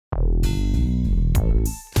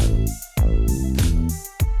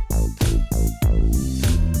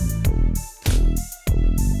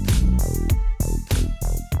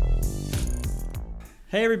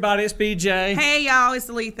Hey everybody, it's BJ. Hey y'all, it's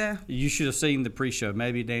Aletha. You should have seen the pre-show.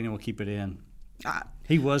 Maybe Daniel will keep it in.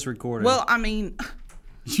 He was recording. Well, I mean,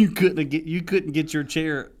 you couldn't get your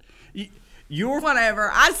chair. Your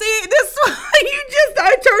whatever. I see it this way.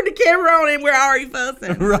 I turned the camera on and we're already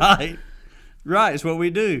fussing. Right. It's what we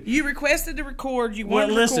do. You requested to record. You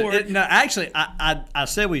wanted to record. No, actually, I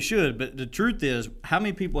said we should, but the truth is, how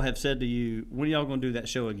many people have said to you, "When are y'all going to do that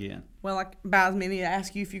show again?" Well, about as many to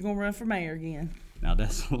ask you if you're going to run for mayor again. Now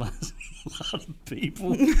that's a lot of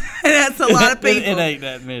people. That's a lot of people. It ain't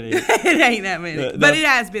that many. It ain't that many, but it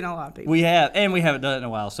has been a lot of people. We haven't done it in a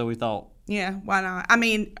while, so we thought. Yeah, why not? I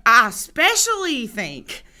mean, I especially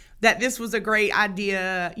think that this was a great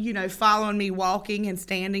idea, following me walking and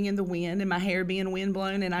standing in the wind and my hair being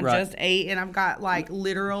windblown, and I just ate and I've got like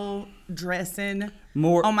literal dressing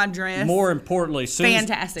on my dress. More importantly,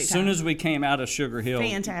 fantastic. Soon as we came out of Sugar Hill,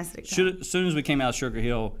 fantastic. Soon as we came out of Sugar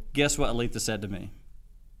Hill, guess what Aletha said to me?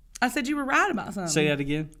 I said you were right about something. Say that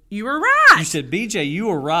again. You were right. You said, BJ, you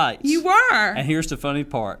were right. You were. And here's the funny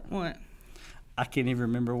part. What? I can't even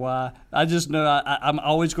remember why. I just know I'm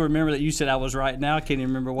always going to remember that you said I was right. Now I can't even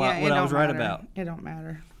remember what I was right about. It don't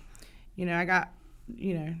matter. I got,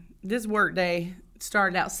 this work day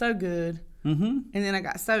started out so good. Mm-hmm. And then I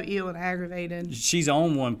got so ill and aggravated. She's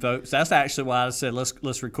on one, folks. That's actually why I said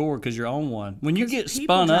let's record, because you're on one. When you get spun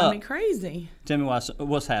people drive up, me crazy. Tell me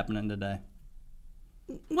what's happening today.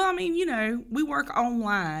 Well, I mean, we work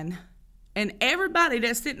online, and everybody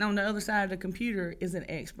that's sitting on the other side of the computer is an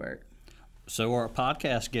expert. So are our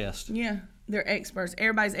podcast guests. Yeah, they're experts.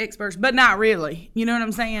 Everybody's experts, but not really. You know what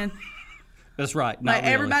I'm saying? That's right. Not like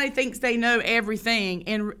really. Everybody thinks they know everything,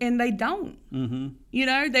 and they don't.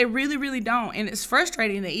 Mm-hmm. They really, really don't. And it's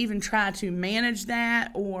frustrating to even try to manage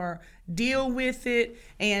that or deal with it,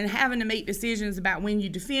 and having to make decisions about when you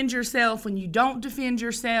defend yourself, when you don't defend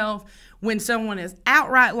yourself, when someone is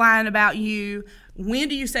outright lying about you. When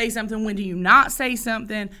do you say something? When do you not say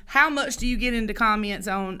something? How much do you get into comments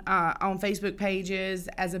on Facebook pages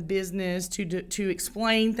as a business to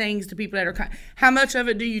explain things to people that are? How much of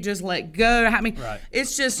it do you just let go?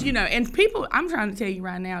 It's just and people. I'm trying to tell you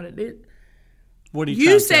right now that it. What do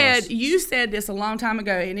you said? You said this a long time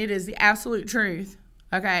ago, and it is the absolute truth.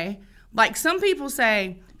 Okay, like some people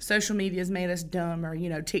say, social media has made us dumber.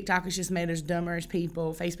 TikTok has just made us dumber as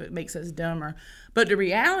people. Facebook makes us dumber. But the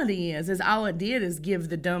reality is all it did is give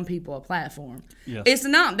the dumb people a platform. Yes. It's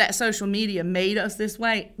not that social media made us this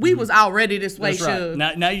way. We was already this way. That's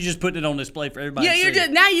right. Now you just put it on display for everybody to see.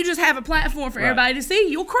 Now you just have a platform for everybody to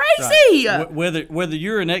see. You're crazy. Right. Whether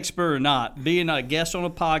you're an expert or not, being a guest on a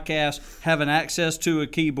podcast, having access to a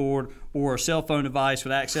keyboard or a cell phone device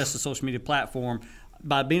with access to social media platform,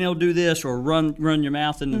 by being able to do this or run your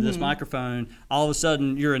mouth into this microphone, all of a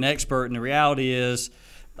sudden you're an expert. And the reality is,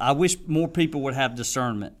 I wish more people would have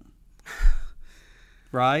discernment.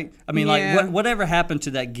 Right? I mean, whatever happened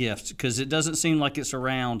to that gift? Because it doesn't seem like it's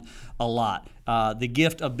around a lot. The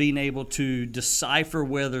gift of being able to decipher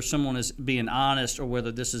whether someone is being honest or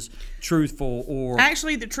whether this is truthful or...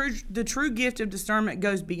 Actually, the true gift of discernment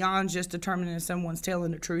goes beyond just determining if someone's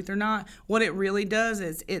telling the truth or not. What it really does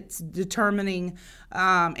is it's determining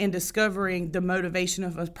and discovering the motivation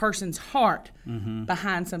of a person's heart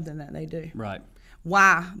behind something that they do. Right.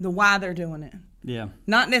 Why they're doing it. Yeah.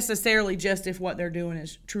 Not necessarily just if what they're doing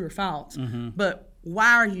is true or false, but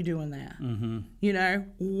why are you doing that?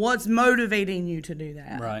 What's motivating you to do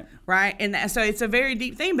that? Right. And so it's a very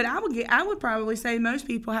deep thing, but I would probably say most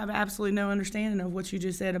people have absolutely no understanding of what you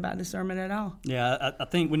just said about discernment at all. Yeah, I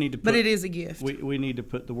think we need to put... But it is a gift. We need to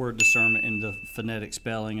put the word discernment in the phonetic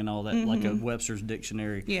spelling and all that, like a Webster's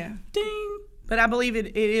dictionary. Yeah. Ding! But I believe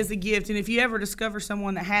it is a gift, and if you ever discover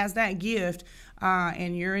someone that has that gift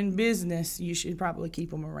and you're in business, you should probably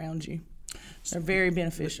keep them around you. They're very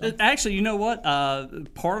beneficial. Actually, you know what?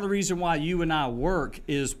 Part of the reason why you and I work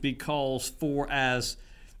is because for as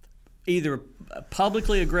either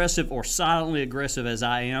publicly aggressive or silently aggressive as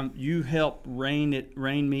I am, you help rein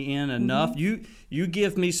me in enough. You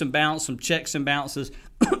give me some balance, some checks and balances.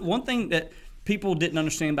 One thing that people didn't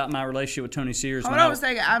understand about my relationship with Tony Sears. Hold on a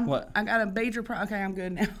second. I got a major problem. Okay, I'm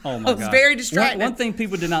good now. Oh, my God. I was very distracted. One thing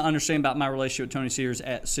people did not understand about my relationship with Tony Sears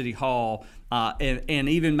at City Hall, and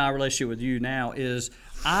even my relationship with you now, is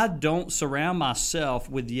I don't surround myself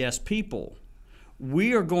with yes people.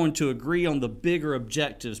 We are going to agree on the bigger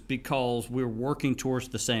objectives because we're working towards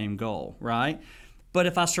the same goal, right? But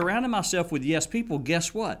if I surrounded myself with yes people,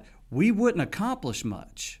 guess what? We wouldn't accomplish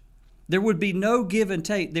much. There would be no give and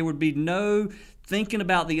take. There would be no thinking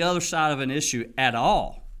about the other side of an issue at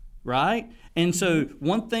all, right? And so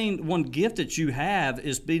one gift that you have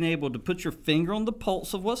is being able to put your finger on the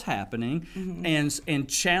pulse of what's happening and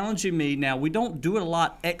challenging me. Now, we don't do it a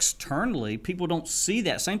lot externally. People don't see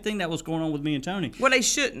that. Same thing that was going on with me and Tony. Well, they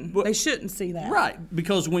shouldn't. They shouldn't see that. Right.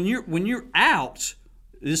 Because when you're out,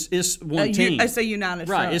 it's one team. It's a united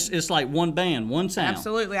right. front. It's like one band, one sound.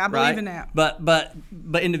 Absolutely. I believe in that. But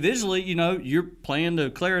individually, you're playing the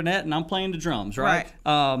clarinet and I'm playing the drums, right?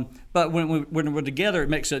 But when we're together, it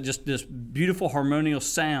makes it just this beautiful harmonious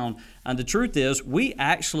sound. And the truth is, we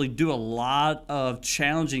actually do a lot of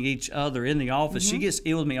challenging each other in the office. She gets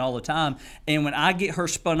ill with me all the time. And when I get her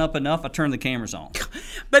spun up enough, I turn the cameras on.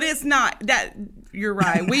 But it's not that. You're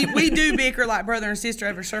right. We do bicker like brother and sister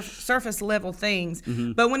over surface level things.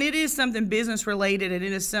 But when it is something business related and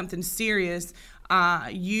it is something serious,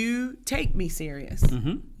 you take me serious.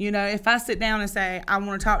 If I sit down and say, I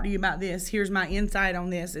want to talk to you about this, here's my insight on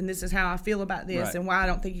this, and this is how I feel about this and why I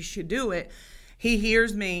don't think you should do it, he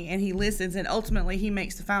hears me and he listens, and ultimately he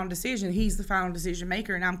makes the final decision. He's the final decision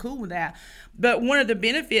maker, and I'm cool with that. But one of the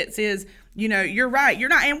benefits is, you're right. You're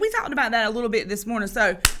not, and we talked about that a little bit this morning. So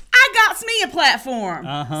I got me a platform.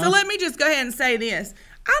 So let me just go ahead and say this.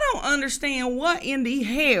 I don't understand what in the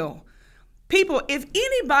hell people, if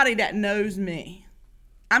anybody that knows me,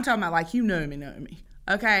 I'm talking about like know me,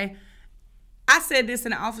 okay? I said this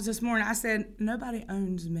in the office this morning. I said, nobody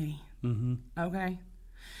owns me, okay?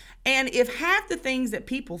 And if half the things that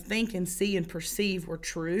people think and see and perceive were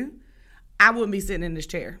true, I wouldn't be sitting in this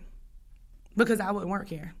chair because I wouldn't work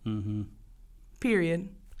here. Period.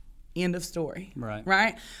 End of story.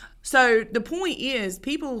 Right? So the point is,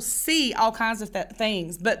 people see all kinds of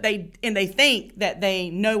things, but they think that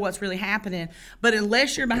they know what's really happening. But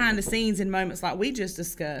unless you're behind the scenes in moments like we just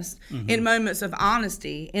discussed, in moments of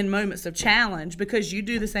honesty, in moments of challenge, because you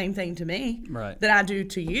do the same thing to me that I do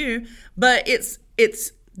to you, but it's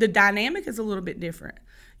the dynamic is a little bit different.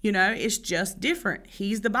 It's just different.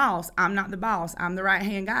 He's the boss. I'm not the boss. I'm the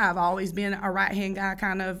right-hand guy. I've always been a right-hand guy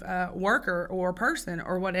kind of worker or person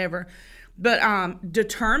or whatever. But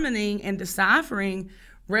determining and deciphering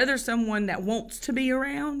whether someone that wants to be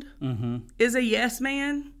around is a yes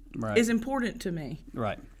man is important to me.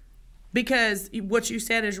 Right. Because what you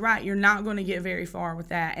said is right. You're not going to get very far with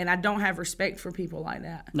that. And I don't have respect for people like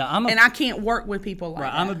that. And I can't work with people like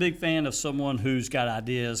that. I'm a big fan of someone who's got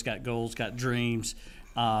ideas, got goals, got dreams,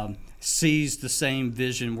 sees the same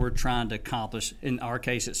vision we're trying to accomplish. In our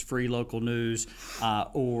case, it's free local news,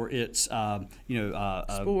 or it's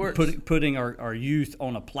putting our youth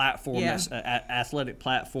on a platform that's an athletic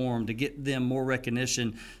platform to get them more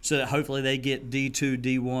recognition, so that hopefully they get D2,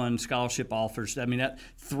 D1 scholarship offers. I mean, that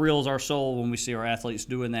thrills our soul when we see our athletes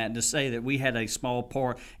doing that. And to say that we had a small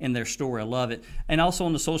part in their story, I love it. And also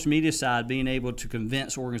on the social media side, being able to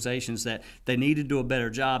convince organizations that they need to do a better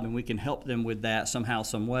job, and we can help them with that somehow,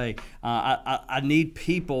 some way. I need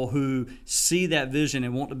people who see that vision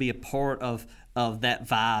and want to be a part of that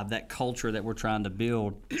vibe, that culture that we're trying to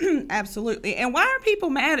build. Absolutely. And why are people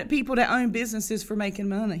mad at people that own businesses for making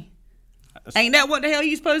money? Ain't that what the hell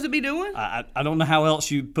you supposed to be doing? I don't know how else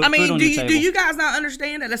you put food on your table. Do you guys not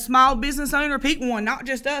understand that a small business owner, pick one, not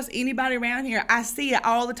just us, anybody around here, I see it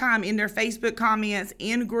all the time in their Facebook comments,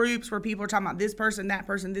 in groups where people are talking about this person, that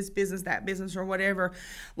person, this business, that business, or whatever.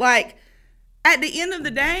 Like, at the end of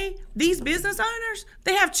the day, these business owners,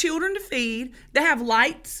 they have children to feed. They have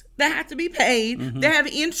lights that have to be paid. They have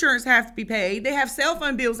insurance that have to be paid. They have cell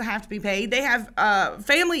phone bills that have to be paid. They have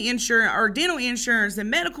family insurance or dental insurance and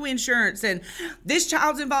medical insurance. And this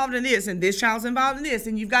child's involved in this and this child's involved in this.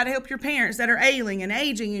 And you've got to help your parents that are ailing and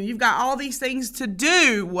aging. And you've got all these things to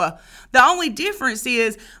do. The only difference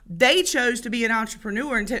is they chose to be an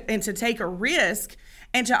entrepreneur and to take a risk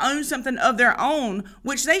and to own something of their own,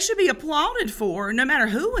 which they should be applauded for, no matter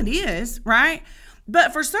who it is, right?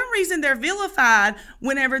 But for some reason, they're vilified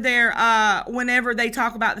whenever they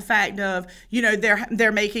talk about the fact of,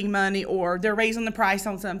 they're making money, or they're raising the price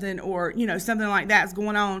on something, or, something like that's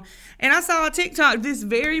going on. And I saw a TikTok this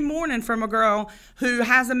very morning from a girl who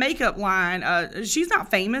has a makeup line. She's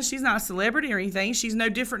not famous. She's not a celebrity or anything. She's no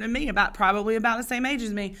different than me, probably about the same age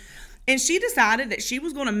as me. And she decided that she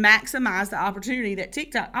was going to maximize the opportunity that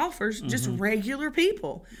TikTok offers just regular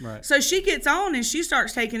people. Right. So she gets on and she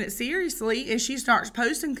starts taking it seriously, and she starts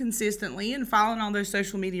posting consistently and following all those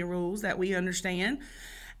social media rules that we understand.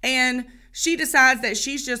 And she decides that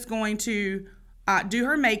she's just going to do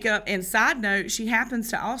her makeup. And side note, she happens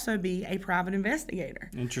to also be a private investigator.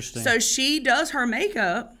 Interesting. So she does her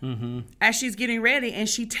makeup as she's getting ready, and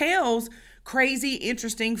she tells crazy,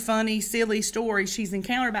 interesting, funny, silly stories she's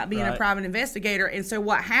encountered about being a private investigator. And so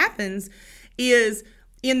what happens is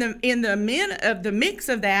in the mix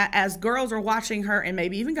of that, as girls are watching her, and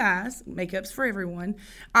maybe even guys, makeup's for everyone,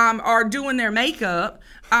 are doing their makeup,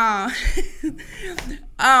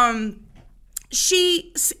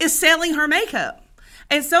 she is selling her makeup.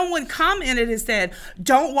 And someone commented and said,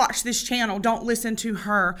 don't watch this channel, don't listen to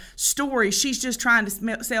her story, she's just trying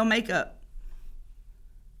to sell makeup.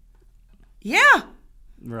 Yeah.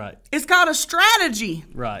 Right. It's called a strategy.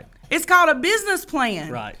 Right. It's called a business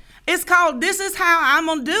plan. Right. It's called, this is how I'm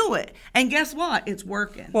going to do it. And guess what? It's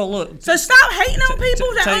working. Well, look. So stop hating on people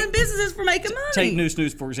that own businesses for making money. Take News,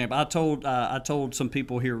 for example. I told some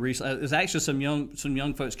people here recently. It was actually some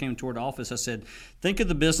young folks came toward the office. I said, think of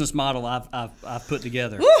the business model I've put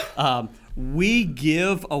together. We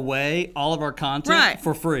give away all of our content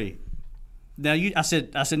for free. Now I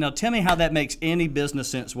said, now tell me how that makes any business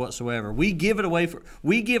sense whatsoever. We give it away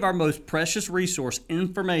we give our most precious resource,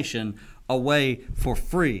 information, away for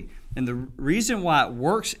free. And the reason why it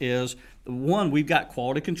works is, one, we've got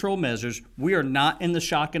quality control measures. We are not in the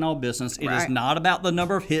shock and awe business. It is not about the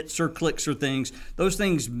number of hits or clicks or things. Those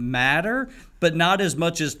things matter, but not as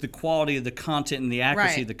much as the quality of the content and the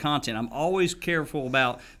accuracy of the content. I'm always careful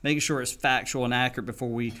about making sure it's factual and accurate before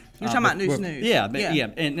we. You're talking about news. Yeah,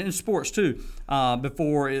 and in sports too.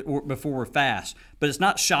 Before we're fast, but it's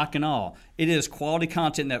not shock and awe. It is quality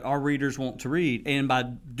content that our readers want to read, and by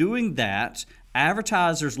doing that,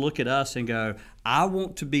 advertisers look at us and go, I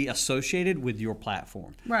want to be associated with your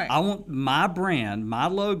platform. Right. I want my brand, my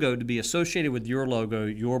logo to be associated with your logo,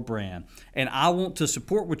 your brand. And I want to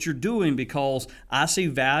support what you're doing because I see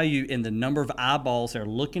value in the number of eyeballs that are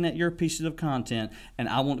looking at your pieces of content, and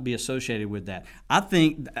I want to be associated with that. I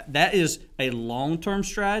think that is a long-term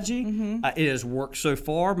strategy. Mm-hmm. It has worked so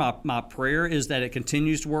far. My prayer is that it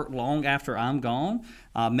continues to work long after I'm gone.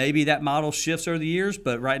 Maybe that model shifts over the years,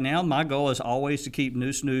 but right now my goal is always to keep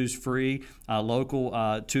News free, local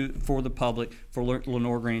for the public, for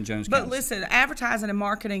Lenoir Green Jones County. But listen, advertising and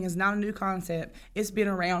marketing is not a new concept. It's been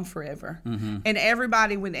around forever. Mm-hmm. And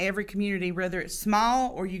everybody in every community, whether it's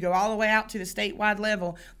small or you go all the way out to the statewide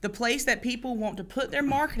level, the place that people want to put their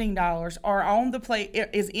marketing dollars are on the place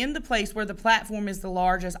is in the place where the platform is the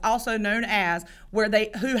largest, also known as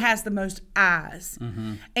who has the most eyes.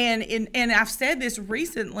 Mm-hmm. And I've said this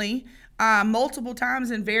recently multiple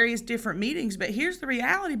times in various different meetings, but here's the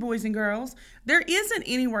reality, boys and girls. There isn't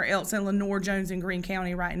anywhere else in Lenoir, Jones, and Greene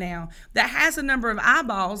County right now that has a number of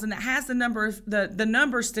eyeballs and that has the number of the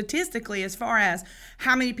numbers statistically as far as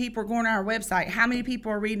how many people are going to our website, how many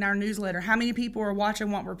people are reading our newsletter, how many people are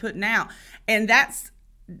watching what we're putting out. And that's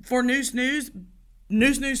for News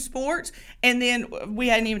Sports, and then we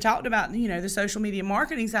hadn't even talked about the social media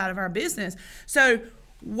marketing side of our business. So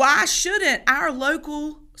why shouldn't our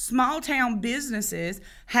local small town businesses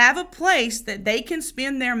have a place that they can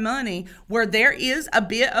spend their money where there is a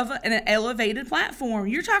bit of an elevated platform?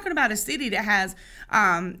 You're talking about a city that has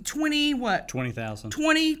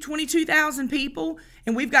 22,000 people,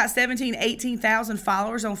 and we've got 18,000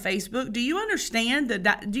 followers on Facebook. Do you understand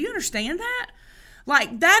that?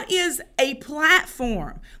 Like, that is a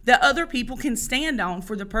platform that other people can stand on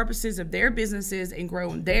for the purposes of their businesses and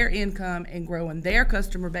growing their income and growing their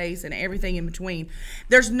customer base and everything in between.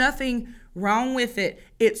 There's nothing wrong with it.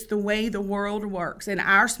 It's the way the world works, and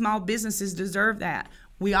our small businesses deserve that.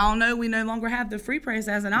 We all know we no longer have the free press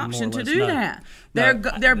as an option to do that.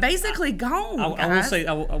 They're basically gone. I will say,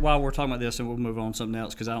 while we're talking about this, and we'll move on to something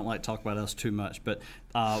else because I don't like to talk about us too much, but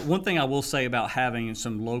one thing I will say about having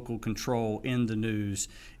some local control in the news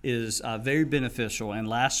is very beneficial. And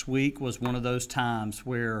last week was one of those times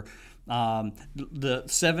where the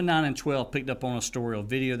 7, 9, and 12 picked up on a story, a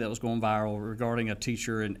video that was going viral regarding a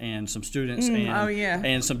teacher and some students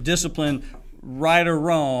and some discipline, right or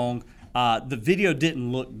wrong. The video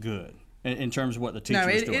didn't look good in terms of what the teacher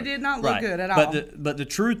was doing. No, it did not look good at all. But the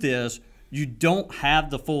truth is, you don't have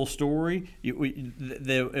the full story.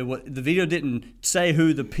 The video didn't say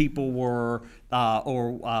who the people were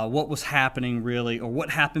or what was happening really, or what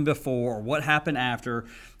happened before or what happened after.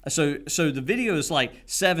 So the video is like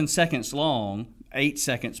 7 seconds long, 8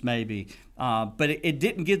 seconds maybe, but it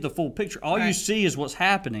didn't give the full picture. All you see is what's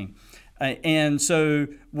happening. And so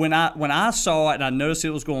when I saw it and I noticed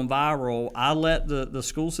it was going viral, I let the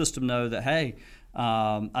school system know that, hey,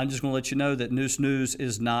 I'm just going to let you know that News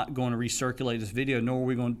is not going to recirculate this video, nor are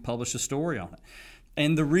we going to publish a story on it.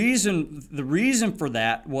 And the reason for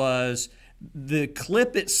that was the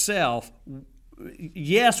clip itself,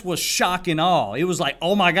 yes, was shock and awe. It was like,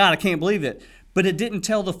 oh my God, I can't believe it. But it didn't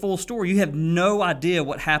tell the full story. You have no idea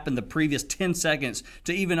what happened the previous 10 seconds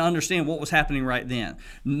to even understand what was happening right then.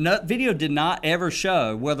 Video did not ever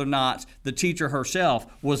show whether or not the teacher herself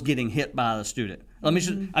was getting hit by the student. Let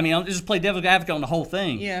me I'll just play devil's advocate on the whole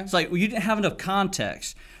thing. Yeah. It's like, well, you didn't have enough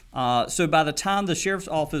context. So by the time the sheriff's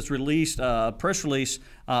office released a press release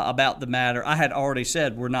about the matter, I had already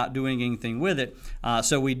said we're not doing anything with it,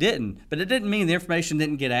 so we didn't. But it didn't mean the information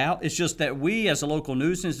didn't get out. It's just that we, as a local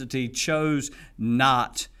news entity, chose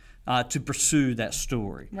not to pursue that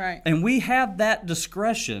story. Right. And we have that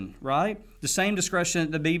discretion, right? The same discretion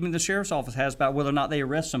that even the sheriff's office has about whether or not they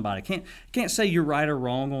arrest somebody. Can't say you're right or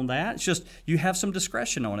wrong on that. It's just you have some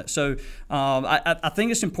discretion on it. So I think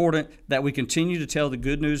it's important that we continue to tell the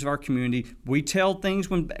good news of our community. We tell things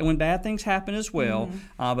when bad things happen as well,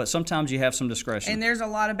 but sometimes you have some discretion. And there's a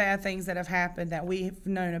lot of bad things that have happened that we've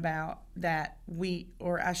known about that we,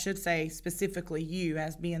 or I should say specifically you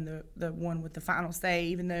as being the one with the final say,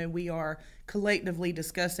 even though we are collectively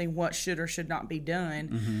discussing what should or should not be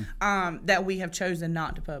done, that we have chosen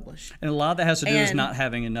not to publish. And a lot of that has to do with not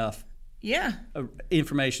having enough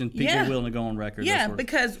information, people willing to go on record. Yeah,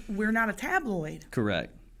 because we're not a tabloid.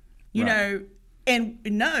 Correct. You know, and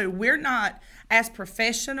no, we're not as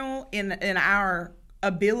professional in our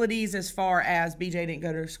abilities as far as BJ didn't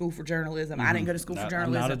go to school for journalism. I didn't go to school for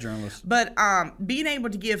journalism. I'm not a journalist. But being able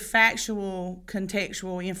to give factual,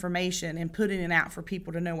 contextual information and putting it out for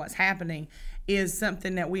people to know what's happening is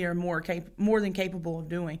something that we are more than capable of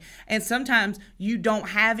doing. And sometimes you don't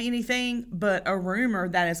have anything but a rumor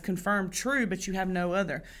that is confirmed true, but you have no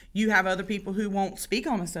other. You have other people who won't speak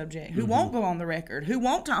on a subject, who won't go on the record, who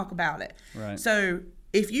won't talk about it. Right. So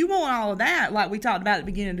if you want all of that, like we talked about at the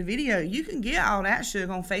beginning of the video, you can get all that shit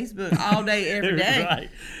on Facebook all day, every day. Right.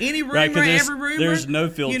 Any rumor, every rumor. There's no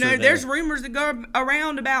filter there. There's rumors that go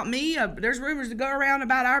around about me. There's rumors that go around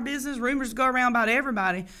about our business. Rumors that go around about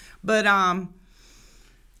everybody. But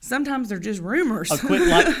sometimes they're just rumors. A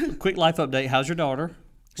quick life update. How's your daughter?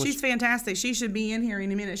 She's fantastic. She should be in here in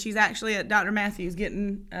a minute. She's actually at Dr. Matthews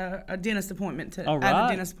getting a dentist appointment today. Right. A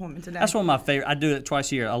dentist appointment today. That's one of my favorite. I do it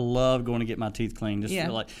twice a year. I love going to get my teeth cleaned.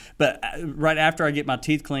 But right after I get my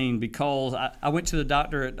teeth cleaned, because I went to the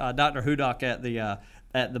doctor, Dr. Hudak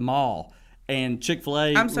at the mall, and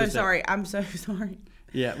Chick-fil-A. I'm so sorry. I'm so sorry.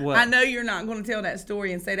 Yeah, what? I know you're not going to tell that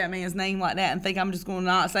story and say that man's name like that and think I'm just going to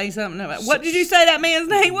not say something about. What did you say that man's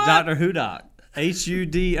name was? Dr. Hudak.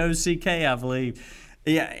 Hudock, I believe.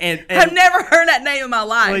 Yeah, and I've never heard that name in my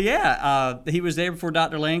life. Well, yeah, he was there before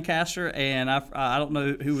Dr. Lancaster, and I don't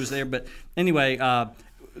know who was there, but anyway,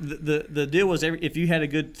 the deal was if you had a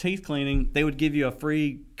good teeth cleaning, they would give you a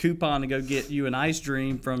free coupon to go get you an ice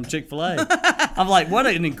dream from Chick-fil-A. I'm like, what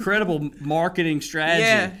an incredible marketing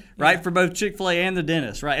strategy, right? For both Chick-fil-A and the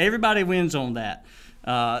dentist, right? Everybody wins on that.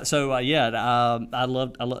 I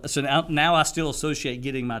love. So now I still associate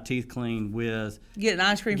getting my teeth cleaned with getting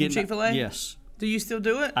ice cream from Chick-fil-A. Yes. Do you still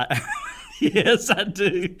do it? Yes, I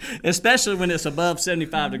do. Especially when it's above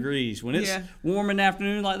 75 degrees. When it's warm in the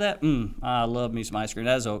afternoon like that, I love me some ice cream.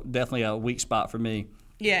 That's definitely a weak spot for me.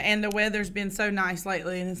 Yeah, and the weather's been so nice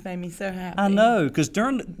lately, and it's made me so happy. I know, because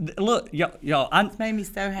it's made me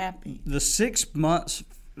so happy. The 6 months,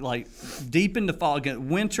 like deep into fall,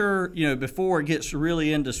 winter, before it gets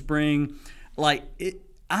really into spring,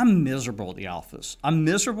 I'm miserable at the office. I'm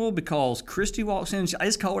miserable because Christy walks in,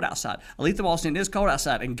 it's cold outside. Aletha walks in, it's cold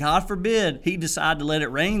outside. And God forbid he decide to let it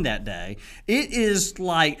rain that day. It is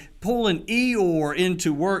like pulling Eeyore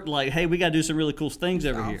into work, like, hey, we got to do some really cool things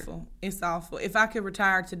over here. It's awful. If I could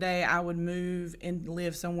retire today, I would move and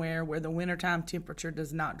live somewhere where the wintertime temperature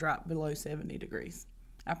does not drop below 70 degrees.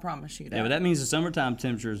 I promise you that. Yeah, but that means the summertime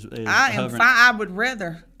temperature is I am fine. I would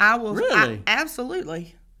rather. I will. Really?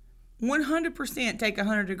 Absolutely. 100% take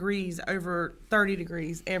 100 degrees over 30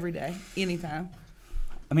 degrees every day, anytime.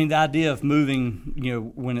 I mean, the idea of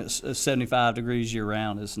moving, when it's 75 degrees year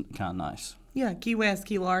round is kind of nice. Yeah, Key West,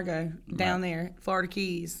 Key Largo, down there, Florida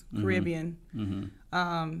Keys, Caribbean,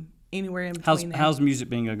 anywhere in between. How's Music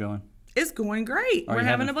Bingo going? It's going great. We're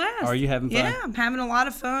having a blast. Are you having fun? Yeah, I'm having a lot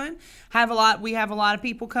of fun. We have a lot of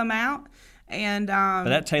people come out. And but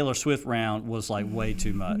that Taylor Swift round was like way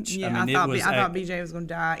too much. Yeah, I thought BJ was going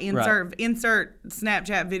to die. Insert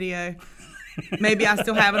Snapchat video. Maybe I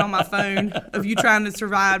still have it on my phone of you trying to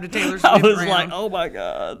survive the Taylor Swift round. I was like, oh my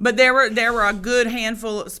God. But there were a good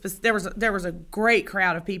handful. There was a great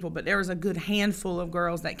crowd of people, but there was a good handful of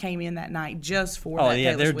girls that came in that night just for that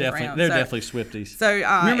Taylor Swift round. They're definitely Swifties. So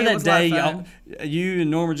remember that day, you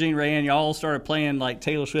and Norma Jean Ray and y'all started playing like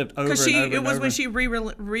Taylor Swift over and over. It was when she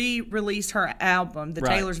re-released her album, the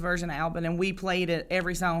Taylor's version album, and we played it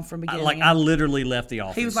every song from beginning. I literally left the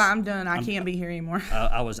office. He was like, I'm done. I can't be here anymore.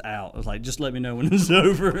 I was out. I was like, just let me know when it's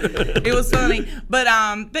over. It was funny, but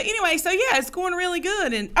anyway, so yeah, it's going really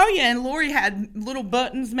good. And and Lori had little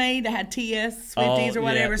buttons made that had TS Swifties or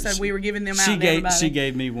whatever, so we were giving them out to everybody. She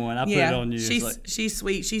gave me one. I put it on you. She's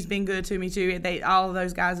sweet. She's been good to me too. All of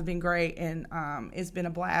those guys have been great, and it's been a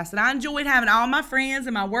blast. And I enjoyed having all my friends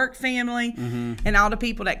and my work family and all the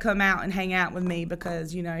people that come out and hang out with me,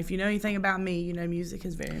 because if you know anything about me, music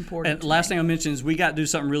is very important. And last thing I mentioned is we got to do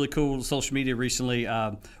something really cool with social media recently.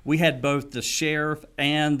 We had both the sheriff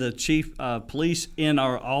and the chief of police in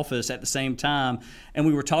our office at the same time, and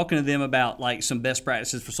we were talking to them about like some best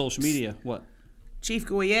practices for social media. What? Chief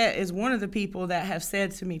Goyette is one of the people that have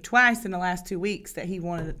said to me twice in the last 2 weeks that he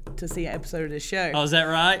wanted to see an episode of this show. Oh, is that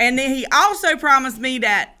right? And then he also promised me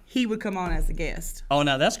that he would come on as a guest. Oh,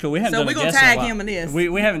 no, that's cool. We haven't done a guest in a while. So we're going to tag him in this.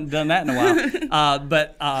 We haven't done that in a while.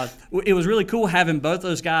 But it was really cool having both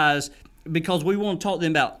those guys, because we want to talk to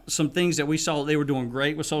them about some things that we saw they were doing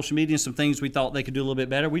great with social media and some things we thought they could do a little bit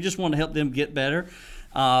better. We just want to help them get better.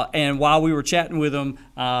 And while we were chatting with them,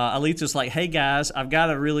 Alita's like, hey, guys, I've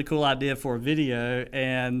got a really cool idea for a video.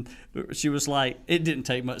 And she was like, it didn't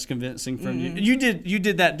take much convincing from you. You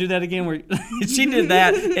did that. Do that again. Where she did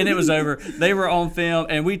that, and it was over. They were on film,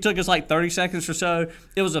 and we took us like 30 seconds or so.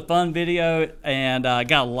 It was a fun video, and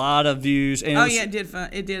got a lot of views. And it did fun.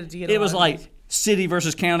 It did. It was like city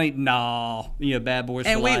versus county, bad boys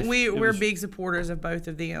for life. And we're big supporters of both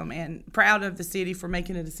of them, and proud of the city for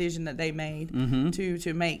making a decision that they made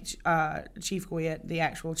to make Chief Goyette the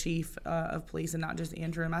actual chief of police and not just the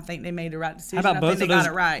interim. I think they made the right decision. How about both of those? Got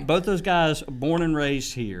it right. Both those guys born and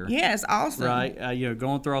raised here. Yes, awesome. Right,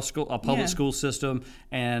 going through our public school system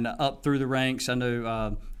and up through the ranks. I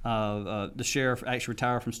know. The sheriff actually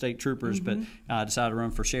retired from state troopers, but decided to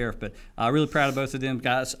run for sheriff. But really proud of both of them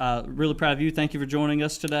guys. Really proud of you. Thank you for joining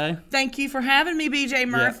us today. Thank you for having me, BJ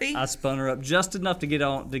Murphy. Yeah, I spun her up just enough to get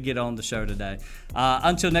on the show today.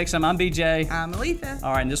 Until next time, I'm BJ. I'm Alita.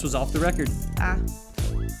 All right, and this was Off the Record. Bye.